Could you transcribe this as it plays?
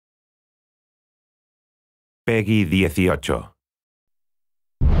Peggy 18.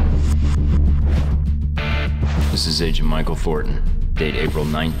 This is Agent Michael Thornton. Date April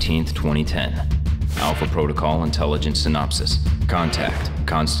 19th, 2010. Alpha Protocol Intelligence Synopsis. Contact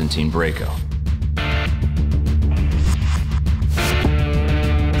Constantine Brayko.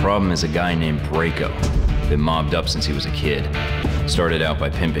 Problem is a guy named Brayko. Been mobbed up since he was a kid. Started out by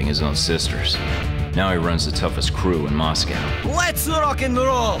pimping his own sisters. Now he runs the toughest crew in Moscow. Let's rock and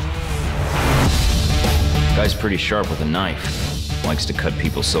roll! Guy's pretty sharp with a knife. Likes to cut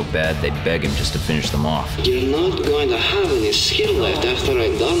people so bad they beg him just to finish them off. You're not going to have any skill left after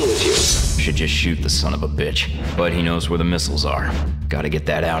I'm done with you. Should just shoot the son of a bitch. But he knows where the missiles are. Gotta get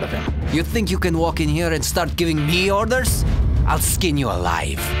that out of him. You think you can walk in here and start giving me orders? I'll skin you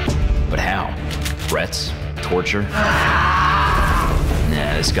alive. But how? Threats? Torture?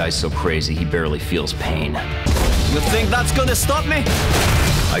 Nah, this guy's so crazy he barely feels pain. You think that's gonna stop me?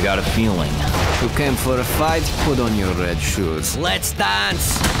 I got a feeling. You came for a fight? Put on your red shoes. Let's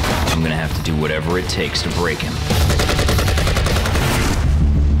dance! I'm gonna have to do whatever it takes to break him.